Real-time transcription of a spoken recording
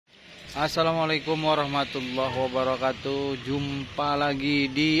Assalamualaikum warahmatullahi wabarakatuh. Jumpa lagi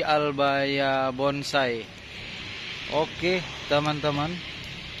di Albaya Bonsai. Oke teman-teman,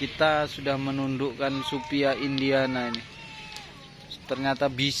 kita sudah menundukkan Supia Indiana ini. Ternyata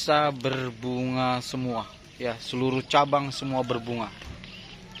bisa berbunga semua. Ya, seluruh cabang semua berbunga.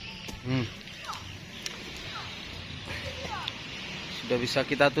 Sudah bisa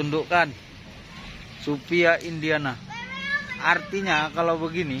kita tundukkan Supia Indiana. Artinya kalau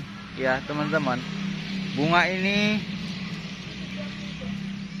begini ya teman-teman, bunga ini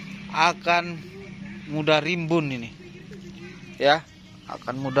akan mudah rimbun ini ya,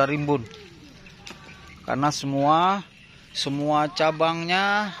 akan mudah rimbun karena semua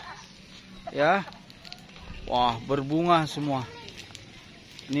cabangnya ya, wah berbunga semua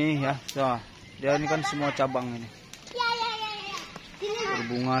ini ya. So, dia ini kan semua cabang ini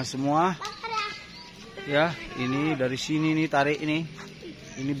berbunga semua ya. Ini dari sini nih, tarik ini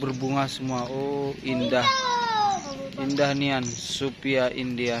berbunga semua. Oh indah, indah nian Supia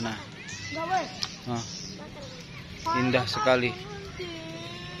Indiana. Nah, indah sekali.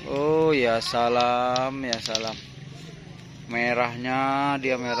 Oh ya salam, ya salam. Merahnya,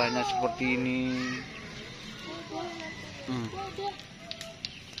 dia merahnya seperti ini.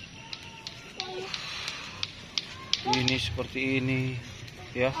 Ini seperti ini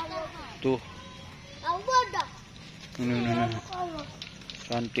ya, tuh. Ini.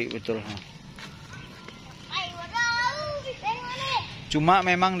 Cantik betul. Cuma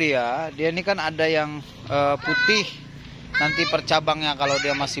memang dia ini kan ada yang putih nanti per cabangnya kalau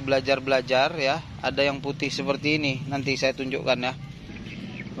dia masih belajar ya. Ada yang putih seperti ini, nanti saya tunjukkan ya.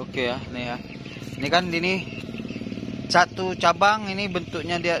 Oke ya, nih ya. Ini kan ini satu cabang, ini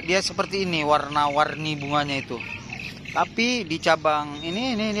bentuknya dia seperti ini, warna-warni bunganya itu. Tapi di cabang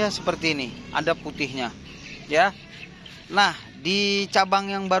ini dia seperti ini, ada putihnya ya. Nah, di cabang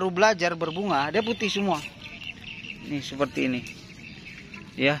yang baru belajar berbunga, dia putih semua. Ini seperti ini.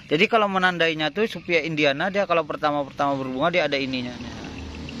 Ya, jadi kalau menandainya tuh Supia Indiana, dia kalau pertama berbunga dia ada ininya.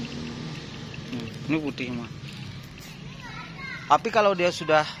 Ini putih semua. Tapi kalau dia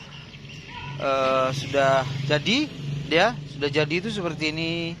sudah jadi, dia sudah jadi itu seperti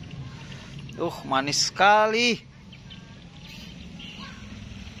ini. Manis sekali.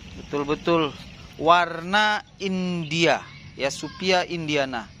 Betul-betul warna India ya, Supia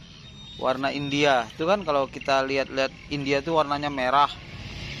Indiana, warna India itu kan. Kalau kita lihat India itu warnanya merah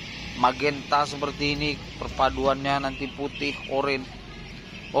magenta seperti ini, perpaduannya nanti putih oranye.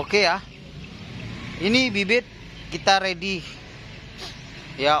 Oke ya, ini bibit kita ready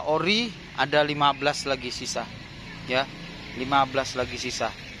ya. Ori ada 15 lagi sisa ya, 15 lagi sisa.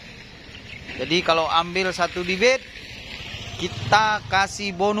 Jadi kalau ambil satu bibit kita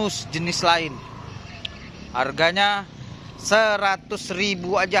kasih bonus jenis lain. Harganya 100.000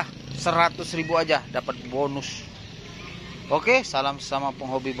 aja. 100.000 aja dapat bonus. Oke, salam sama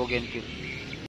penghobi Bougenville.